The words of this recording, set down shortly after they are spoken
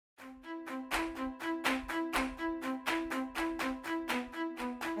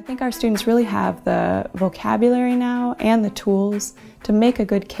think our students really have the vocabulary now and the tools to make a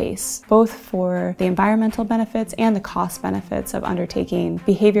good case, both for the environmental benefits and the cost benefits of undertaking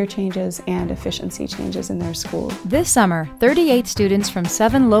behavior changes and efficiency changes in their school. This summer, 38 students from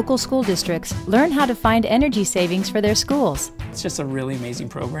 7 local school districts learn how to find energy savings for their schools. It's just a really amazing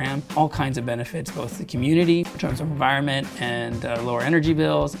program. All kinds of benefits, both to the community in terms of environment and lower energy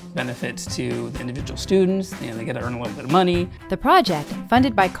bills, benefits to the individual students, they get to earn a little bit of money. The project,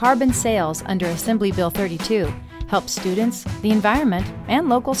 funded by carbon sales under Assembly Bill 32, helps students, the environment, and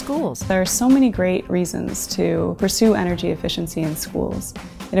local schools. There are so many great reasons to pursue energy efficiency in schools.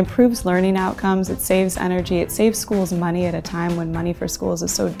 It improves learning outcomes, it saves energy, it saves schools money at a time when money for schools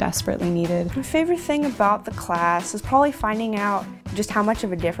is so desperately needed. My favorite thing about the class is probably finding out just how much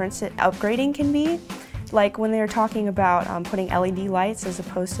of a difference upgrading can be. Like when they were talking about putting LED lights as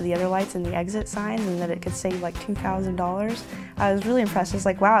opposed to the other lights in the exit signs, and that it could save like $2,000. I was really impressed. I was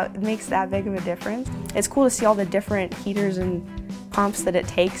like, wow, it makes that big of a difference. It's cool to see all the different heaters and pumps that it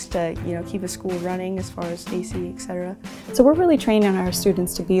takes to, keep a school running as far as AC, etc. So we're really training our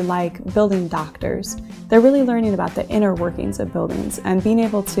students to be like building doctors. They're really learning about the inner workings of buildings and being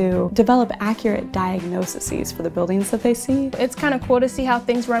able to develop accurate diagnoses for the buildings that they see. It's kind of cool to see how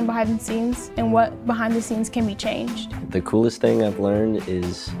things run behind the scenes and what behind the scenes can be changed. The coolest thing I've learned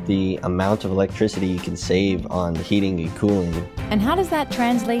is the amount of electricity you can save on heating and cooling. And how does that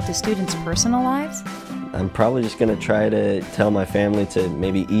translate to students' personal lives? I'm probably just going to try to tell my family to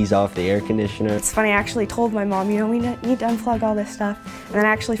maybe ease off the air conditioner. It's funny, I actually told my mom, we need to unplug all this stuff. And then I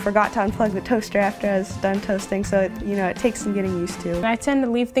actually forgot to unplug the toaster after I was done toasting, so it takes some getting used to. I tend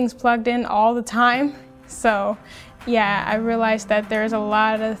to leave things plugged in all the time, so yeah, I realized that there's a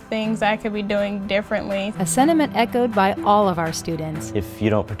lot of things I could be doing differently. A sentiment echoed by all of our students. If you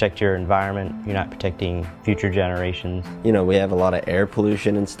don't protect your environment, you're not protecting future generations. We have a lot of air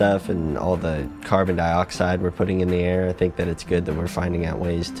pollution and stuff, and all the carbon dioxide we're putting in the air. I think that it's good that we're finding out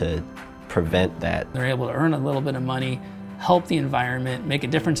ways to prevent that. They're able to earn a little bit of money, help the environment, make a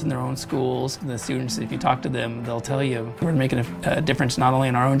difference in their own schools. The students, if you talk to them, they'll tell you we're making a difference not only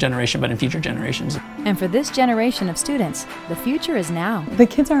in our own generation, but in future generations. And for this generation of students, the future is now. The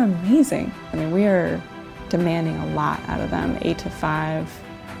kids are amazing. We are demanding a lot out of them, 8 to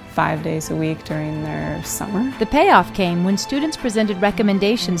 5 days a week during their summer. The payoff came when students presented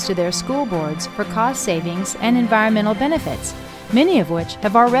recommendations to their school boards for cost savings and environmental benefits, many of which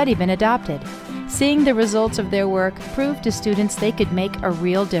have already been adopted. Seeing the results of their work proved to students they could make a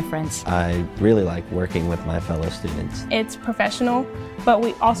real difference. I really like working with my fellow students. It's professional, but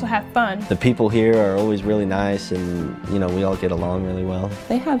we also have fun. The people here are always really nice, and we all get along really well.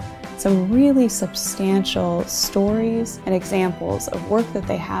 They have some really substantial stories and examples of work that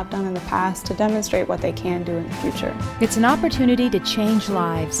they have done in the past to demonstrate what they can do in the future. It's an opportunity to change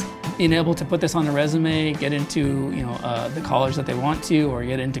lives. Being able to put this on a resume, get into the college that they want to, or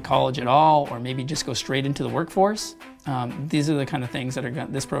get into college at all, or maybe just go straight into the workforce. These are the kind of things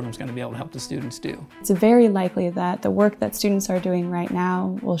that this program is going to be able to help the students do. It's very likely that the work that students are doing right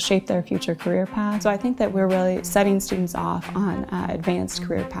now will shape their future career path. So I think that we're really setting students off on an advanced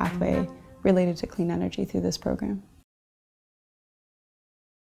career pathway related to clean energy through this program.